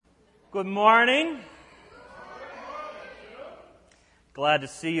Good morning. Glad to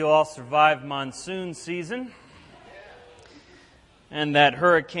see you all survived monsoon season and that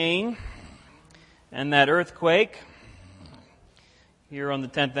hurricane and that earthquake. Here on the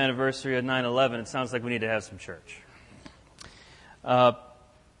 10th anniversary of 9/11, it sounds like we need to have some church.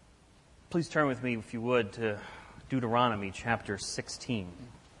 Please turn with me, if you would, to Deuteronomy chapter 16.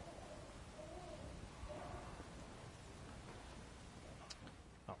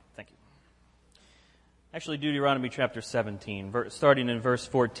 Actually, Deuteronomy chapter 17, starting in verse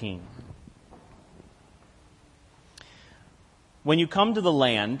 14. When you come to the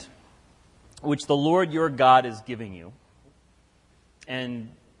land which the Lord your God is giving you,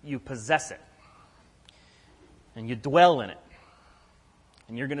 and you possess it, and you dwell in it,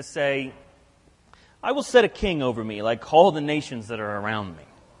 and you're going to say, I will set a king over me like all the nations that are around me.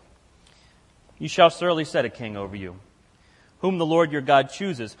 You shall surely set a king over you, whom the Lord your God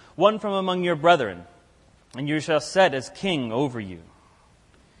chooses, one from among your brethren, and you shall set as king over you.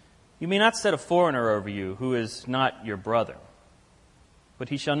 You may not set a foreigner over you who is not your brother. But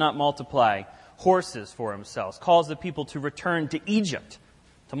he shall not multiply horses for himself. Cause the people to return to Egypt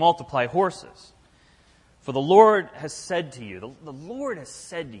to multiply horses. For the Lord has said to you, the Lord has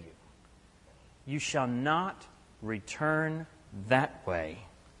said to you, you shall not return that way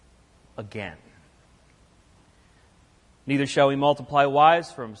again. Neither shall he multiply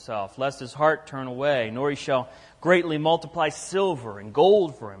wives for himself, lest his heart turn away, nor he shall greatly multiply silver and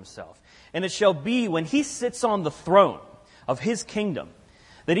gold for himself. And it shall be when he sits on the throne of his kingdom,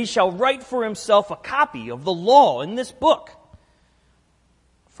 that he shall write for himself a copy of the law in this book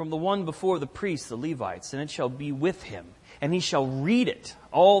from the one before the priests, the Levites, and it shall be with him, and he shall read it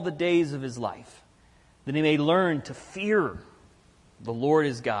all the days of his life, that he may learn to fear the Lord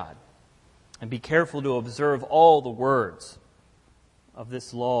his God, and be careful to observe all the words of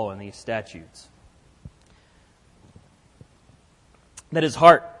this law and these statutes, that his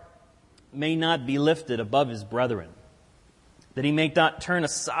heart may not be lifted above his brethren, that he may not turn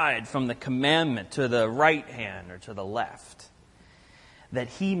aside from the commandment to the right hand or to the left, that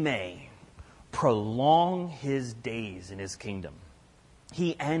he may prolong his days in his kingdom,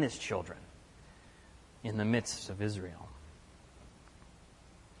 he and his children, in the midst of Israel.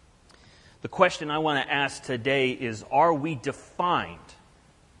 The question I want to ask today is, are we defined?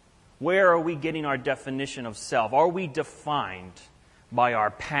 Where are we getting our definition of self? Are we defined by our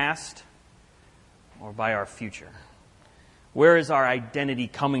past or by our future? Where is our identity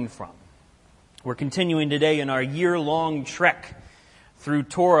coming from? We're continuing today in our year-long trek through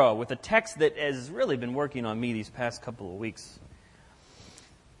Torah with a text that has really been working on me these past couple of weeks.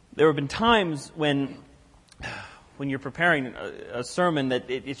 There have been times when you're preparing a sermon that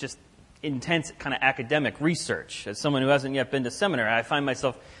it's just intense kind of academic research. As someone who hasn't yet been to seminary, I find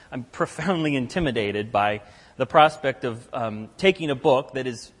myself, I'm profoundly intimidated by the prospect of taking a book that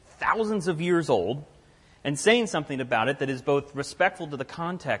is thousands of years old and saying something about it that is both respectful to the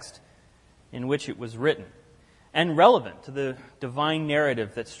context in which it was written and relevant to the divine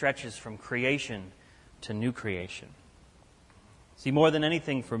narrative that stretches from creation to new creation. See, more than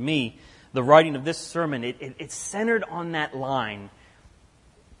anything for me, the writing of this sermon, it's centered on that line,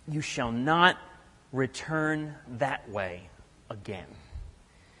 you shall not return that way again.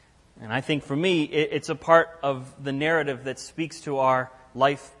 And I think for me, it's a part of the narrative that speaks to our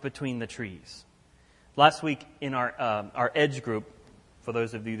life between the trees. Last week in our Edge group, for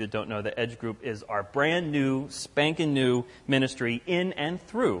those of you that don't know, the Edge group is our brand new, spanking new ministry in and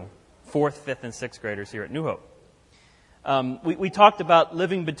through 4th, 5th, and 6th graders here at New Hope. We talked about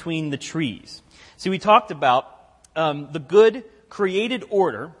living between the trees. See, we talked about the good created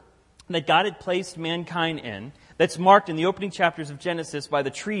order that God had placed mankind in, that's marked in the opening chapters of Genesis by the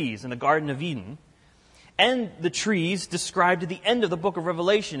trees in the Garden of Eden, and the trees described at the end of the book of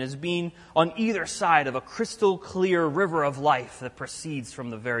Revelation as being on either side of a crystal clear river of life that proceeds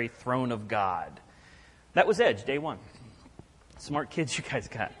from the very throne of God. That was Edge, day one. Smart kids you guys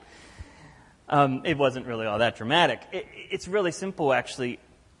got. It wasn't really all that dramatic. It's really simple, actually.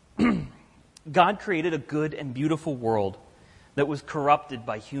 God created a good and beautiful world that was corrupted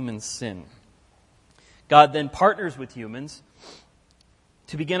by human sin. God then partners with humans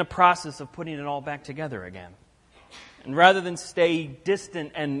to begin a process of putting it all back together again. And rather than stay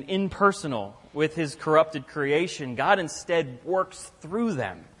distant and impersonal with his corrupted creation, God instead works through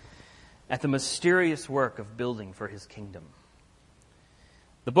them at the mysterious work of building for his kingdom.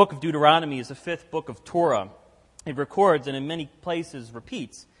 The book of Deuteronomy is the 5th book of Torah. It records and in many places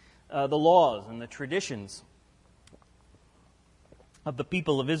repeats the laws and the traditions of the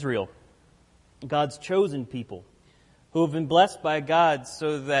people of Israel, God's chosen people, who have been blessed by God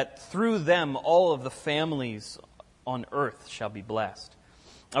so that through them all of the families on earth shall be blessed.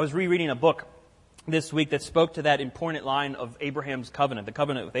 I was rereading a book this week that spoke to that important line of Abraham's covenant, the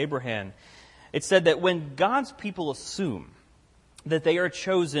covenant with Abraham. It said that when God's people assume that they are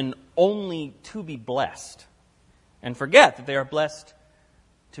chosen only to be blessed and forget that they are blessed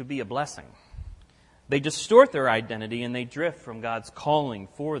to be a blessing, they distort their identity and they drift from God's calling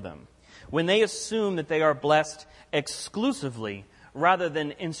for them. When they assume that they are blessed exclusively rather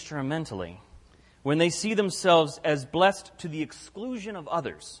than instrumentally, when they see themselves as blessed to the exclusion of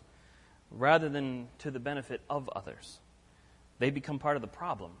others rather than to the benefit of others, they become part of the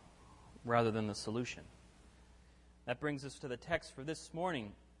problem rather than the solution. That brings us to the text for this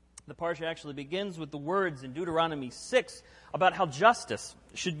morning. The parsha actually begins with the words in Deuteronomy 6 about how justice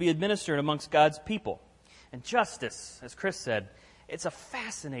should be administered amongst God's people. And justice, as Chris said, it's a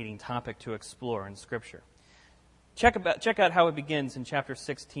fascinating topic to explore in Scripture. Check out how it begins in chapter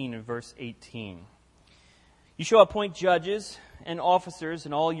 16 and verse 18. You shall appoint judges and officers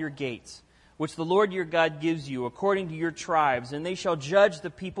in all your gates, which the Lord your God gives you according to your tribes, and they shall judge the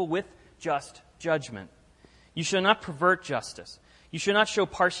people with just judgment. You shall not pervert justice. You shall not show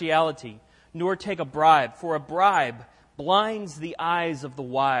partiality, nor take a bribe, for a bribe blinds the eyes of the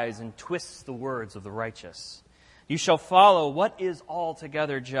wise and twists the words of the righteous. You shall follow what is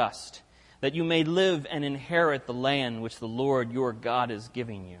altogether just, that you may live and inherit the land which the Lord your God is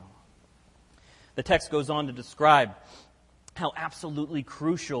giving you. The text goes on to describe how absolutely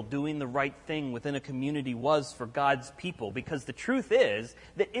crucial doing the right thing within a community was for God's people, because the truth is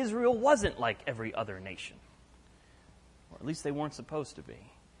that Israel wasn't like every other nation. Or at least they weren't supposed to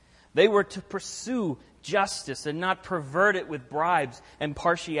be. They were to pursue justice and not pervert it with bribes and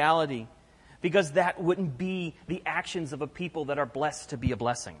partiality, because that wouldn't be the actions of a people that are blessed to be a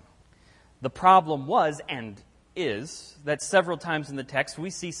blessing. The problem was, and is, that several times in the text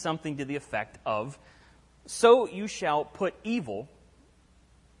we see something to the effect of, so you shall put evil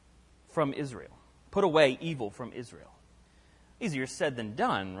from Israel. Put away evil from Israel. Easier said than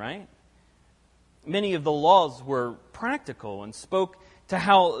done, right? Many of the laws were practical and spoke to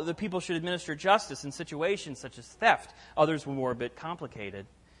how the people should administer justice in situations such as theft. Others were more a bit complicated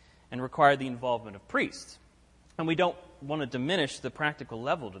and required the involvement of priests. And we don't want to diminish the practical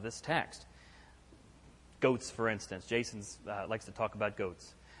level to this text. Goats, for instance. Jason likes to talk about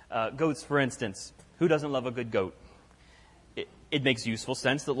goats. Goats, for instance. Who doesn't love a good goat? It makes useful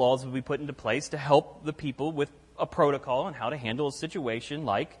sense that laws would be put into place to help the people with a protocol on how to handle a situation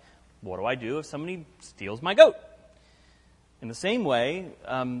like, what do I do if somebody steals my goat? In the same way,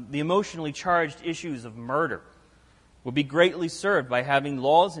 the emotionally charged issues of murder will be greatly served by having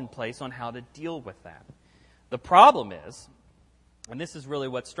laws in place on how to deal with that. The problem is, and this is really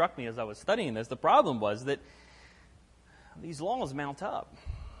what struck me as I was studying this, the problem was that these laws mount up.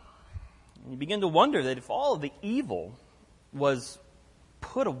 And you begin to wonder that if all of the evil was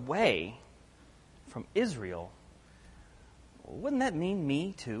put away from Israel, wouldn't that mean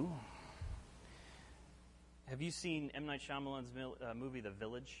me too? Have you seen M. Night Shyamalan's movie, The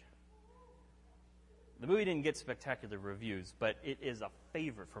Village? The movie didn't get spectacular reviews, but it is a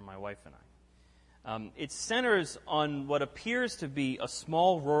favorite for my wife and I. It centers on what appears to be a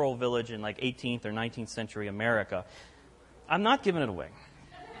small rural village in like 18th or 19th century America. I'm not giving it away.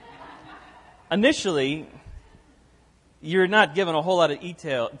 Initially, you're not given a whole lot of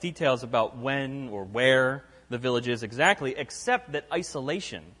details about when or where the village is exactly, except that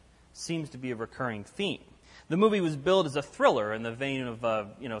isolation seems to be a recurring theme. The movie was billed as a thriller in the vein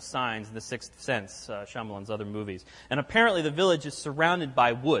of Signs and The Sixth Sense, Shyamalan's other movies. And apparently the village is surrounded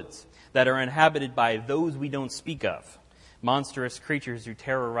by woods that are inhabited by those we don't speak of, monstrous creatures who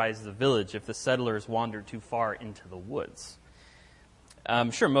terrorize the village if the settlers wander too far into the woods.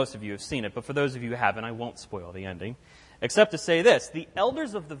 I'm sure most of you have seen it, but for those of you who haven't, I won't spoil the ending, except to say this. The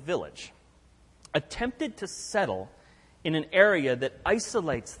elders of the village attempted to settle in an area that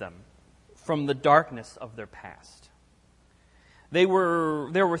isolates them from the darkness of their past. There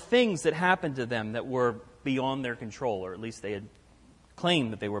were things that happened to them that were beyond their control, or at least they had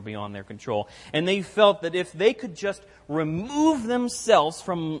claimed that they were beyond their control. And they felt that if they could just remove themselves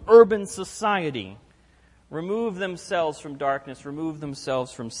from urban society, remove themselves from darkness, remove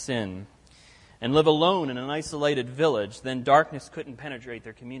themselves from sin, and live alone in an isolated village, then darkness couldn't penetrate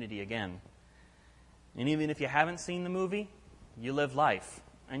their community again. And even if you haven't seen the movie, you live life,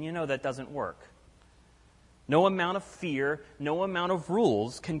 and you know that doesn't work. No amount of fear, no amount of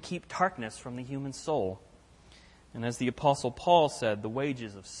rules can keep darkness from the human soul. And as the Apostle Paul said, the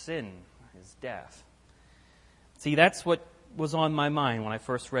wages of sin is death. See, that's what was on my mind when I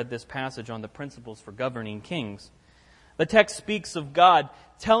first read this passage on the principles for governing kings. The text speaks of God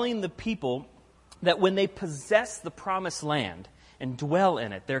telling the people that when they possess the promised land and dwell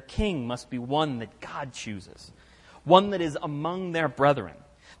in it, their king must be one that God chooses, one that is among their brethren.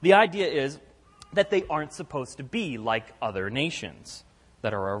 The idea is that they aren't supposed to be like other nations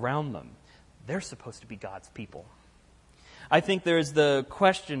that are around them. They're supposed to be God's people. I think there's the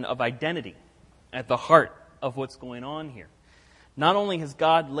question of identity at the heart of what's going on here. Not only has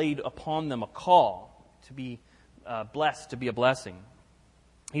God laid upon them a call to be blessed, to be a blessing,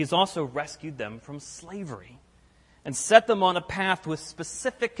 He has also rescued them from slavery and set them on a path with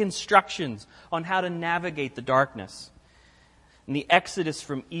specific instructions on how to navigate the darkness. And the exodus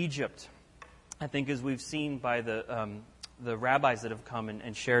from Egypt, I think, as we've seen by the rabbis that have come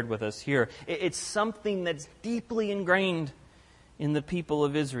and shared with us here, it's something that's deeply ingrained in the people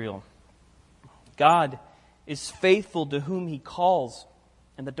of Israel. God is faithful to whom He calls,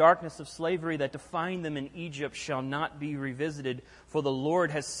 and the darkness of slavery that defined them in Egypt shall not be revisited, for the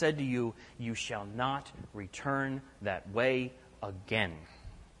Lord has said to you, you shall not return that way again.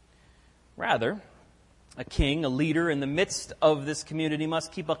 Rather, a king, a leader in the midst of this community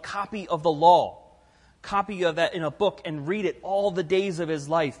must keep a copy of the law, copy of that in a book, and read it all the days of his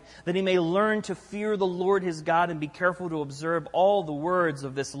life, that he may learn to fear the Lord his God and be careful to observe all the words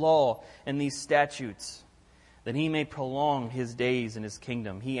of this law and these statutes, that he may prolong his days in his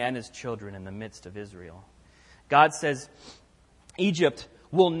kingdom, he and his children in the midst of Israel. God says, Egypt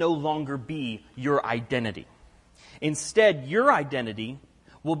will no longer be your identity. Instead, your identity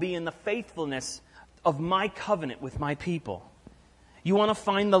will be in the faithfulness of my covenant with my people. You want to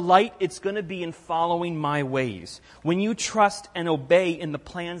find the light? It's going to be in following my ways. When you trust and obey in the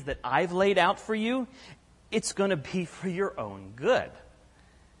plans that I've laid out for you, it's going to be for your own good.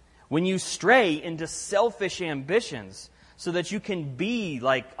 When you stray into selfish ambitions so that you can be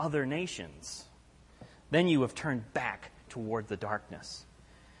like other nations, then you have turned back toward the darkness.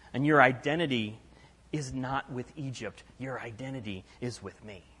 And your identity is not with Egypt. Your identity is with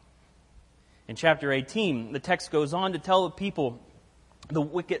me. In chapter 18, the text goes on to tell the people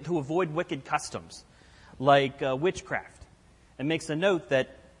to avoid wicked customs like witchcraft, and makes a note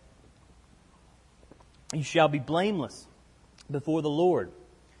that you shall be blameless before the Lord.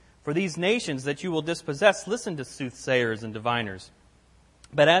 For these nations that you will dispossess, listen to soothsayers and diviners.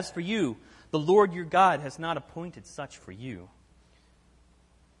 But as for you, the Lord your God has not appointed such for you.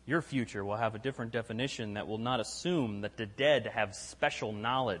 Your future will have a different definition that will not assume that the dead have special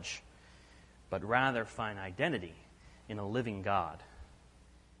knowledge, but rather find identity in a living God.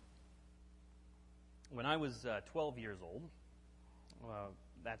 When I was 12 years old,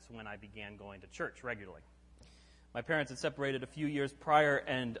 that's when I began going to church regularly. My parents had separated a few years prior,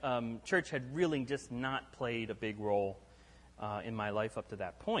 and church had really just not played a big role in my life up to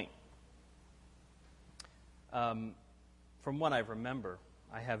that point. From what I remember,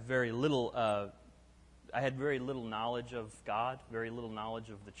 I had very little knowledge of God, very little knowledge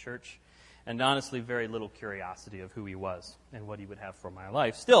of the church, and honestly, very little curiosity of who He was and what He would have for my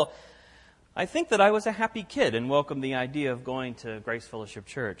life. Still, I think that I was a happy kid and welcomed the idea of going to Grace Fellowship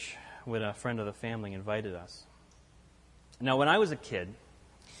Church when a friend of the family invited us. Now, when I was a kid,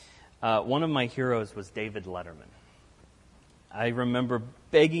 one of my heroes was David Letterman. I remember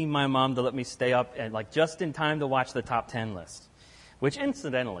begging my mom to let me stay up and just in time to watch the top 10 list, which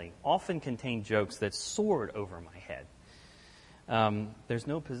incidentally often contained jokes that soared over my head. There's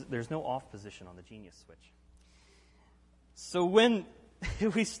no off position on the Genius switch. So when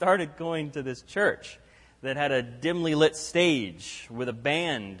we started going to this church that had a dimly lit stage with a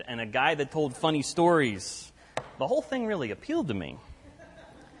band and a guy that told funny stories, the whole thing really appealed to me.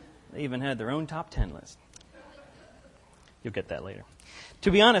 They even had their own top 10 list. You'll get that later.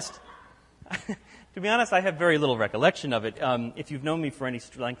 To be honest, I have very little recollection of it. If you've known me for any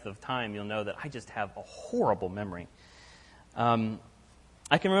length of time, you'll know that I just have a horrible memory. I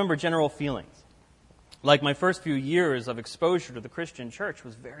can remember general feelings. Like my first few years of exposure to the Christian church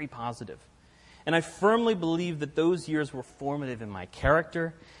was very positive. And I firmly believe that those years were formative in my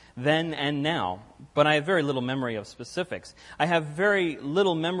character then and now. But I have very little memory of specifics. I have very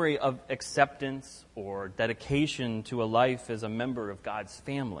little memory of acceptance or dedication to a life as a member of God's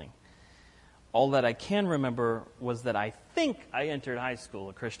family. All that I can remember was that I think I entered high school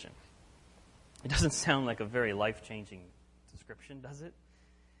a Christian. It doesn't sound like a very life-changing description, does it?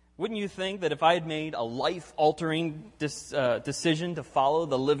 Wouldn't you think that if I had made a life-altering decision to follow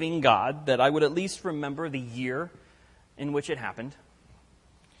the living God, that I would at least remember the year in which it happened?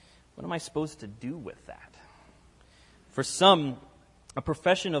 What am I supposed to do with that? For some, a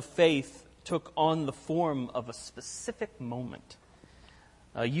profession of faith took on the form of a specific moment,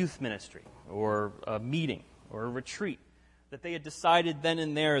 a youth ministry or a meeting or a retreat, that they had decided then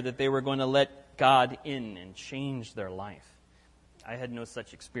and there that they were going to let God in and change their life. I had no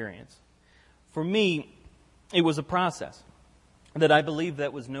such experience. For me, it was a process that I believe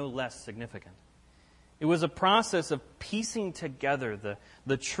that was no less significant. It was a process of piecing together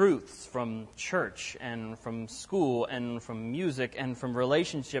the truths from church and from school and from music and from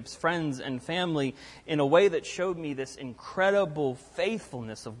relationships, friends and family, in a way that showed me this incredible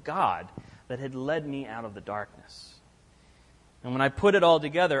faithfulness of God that had led me out of the darkness. And when I put it all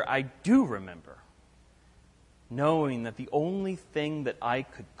together, I do remember knowing that the only thing that I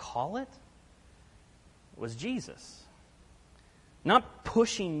could call it was Jesus. Not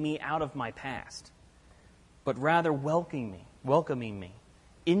pushing me out of my past, but rather welcoming me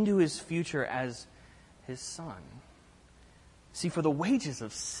into His future as His Son. See, for the wages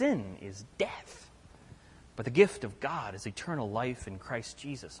of sin is death, but the gift of God is eternal life in Christ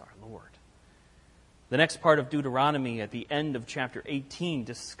Jesus our Lord. The next part of Deuteronomy at the end of chapter 18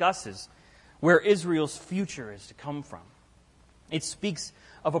 discusses where Israel's future is to come from. It speaks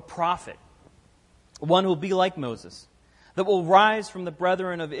of a prophet, one who will be like Moses, that will rise from the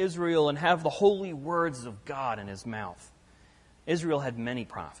brethren of Israel and have the holy words of God in his mouth. Israel had many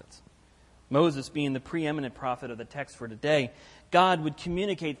prophets. Moses being the preeminent prophet of the text for today, God would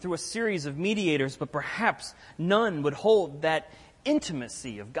communicate through a series of mediators, but perhaps none would hold that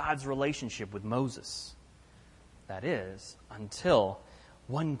intimacy of God's relationship with Moses. That is, until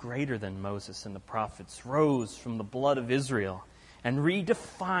one greater than Moses and the prophets rose from the blood of Israel and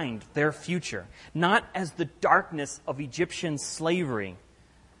redefined their future, not as the darkness of Egyptian slavery,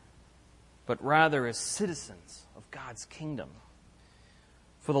 but rather as citizens of God's kingdom.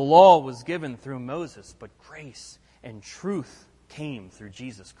 For the law was given through Moses, but grace and truth came through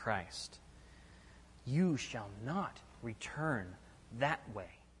Jesus Christ. You shall not return that way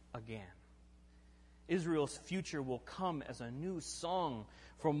again. Israel's future will come as a new song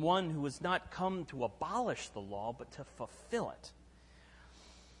from one who has not come to abolish the law, but to fulfill it.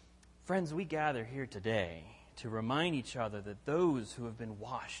 Friends, we gather here today to remind each other that those who have been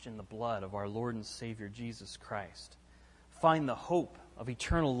washed in the blood of our Lord and Savior Jesus Christ find the hope of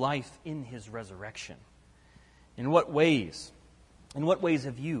eternal life in His resurrection. In what ways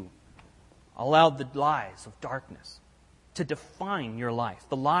have you allowed the lies of darkness to define your life,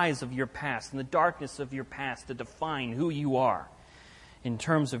 the lies of your past and the darkness of your past to define who you are in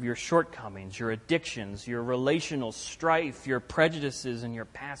terms of your shortcomings, your addictions, your relational strife, your prejudices, and your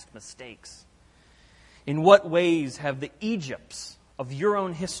past mistakes? In what ways have the Egypts of your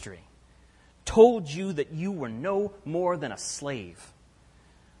own history told you that you were no more than a slave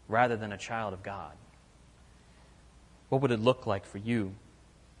rather than a child of God? What would it look like for you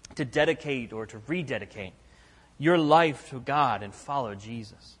to dedicate or to rededicate your life to God and follow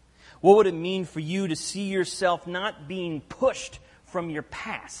Jesus? What would it mean for you to see yourself not being pushed from your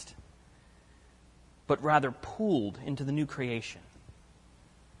past, but rather pulled into the new creation?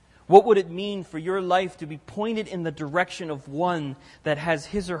 What would it mean for your life to be pointed in the direction of one that has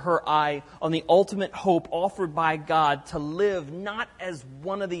his or her eye on the ultimate hope offered by God to live not as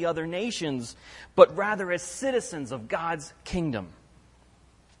one of the other nations, but rather as citizens of God's kingdom?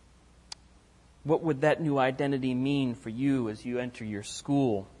 What would that new identity mean for you as you enter your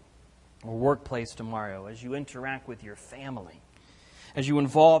school or workplace tomorrow, as you interact with your family, as you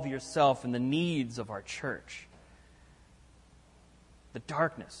involve yourself in the needs of our church? The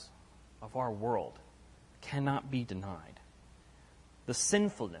darkness of our world cannot be denied. The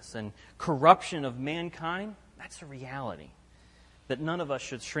sinfulness and corruption of mankind, that's a reality that none of us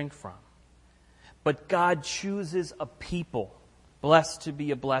should shrink from. But God chooses a people blessed to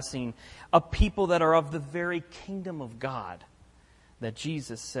be a blessing, a people that are of the very kingdom of God that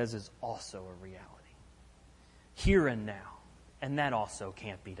Jesus says is also a reality. Here and now, and that also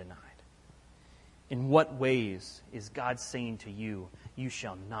can't be denied. In what ways is God saying to you, you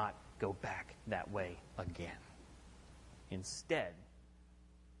shall not go back that way again? Instead,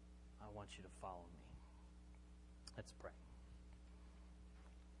 I want you to follow me. Let's pray.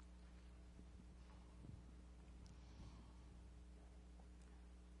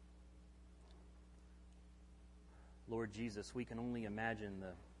 Lord Jesus, we can only imagine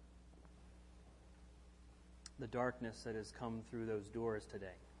the darkness that has come through those doors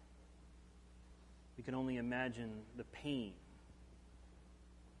today. We can only imagine the pain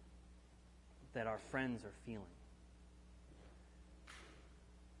that our friends are feeling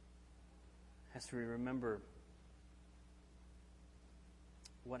as we remember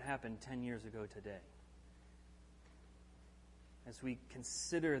what happened 10 years ago today. As we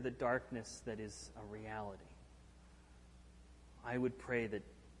consider the darkness that is a reality, I would pray that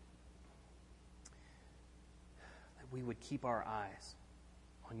that we would keep our eyes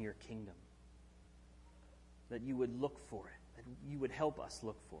on your kingdom, that you would look for it, that you would help us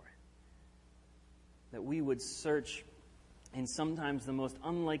look for it, that we would search in sometimes the most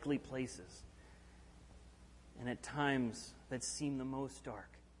unlikely places and at times that seem the most dark.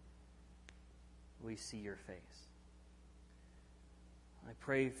 We see your face. I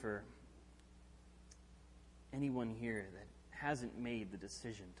pray for anyone here that hasn't made the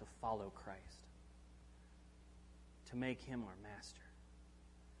decision to follow Christ, to make him our master,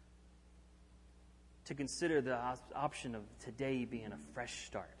 to consider the option of today being a fresh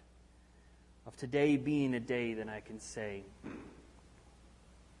start, of today being a day that I can say,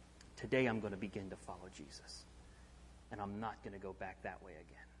 today I'm going to begin to follow Jesus, and I'm not going to go back that way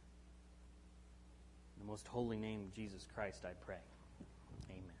again. In the most holy name of Jesus Christ, I pray.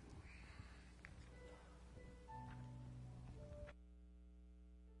 Amen.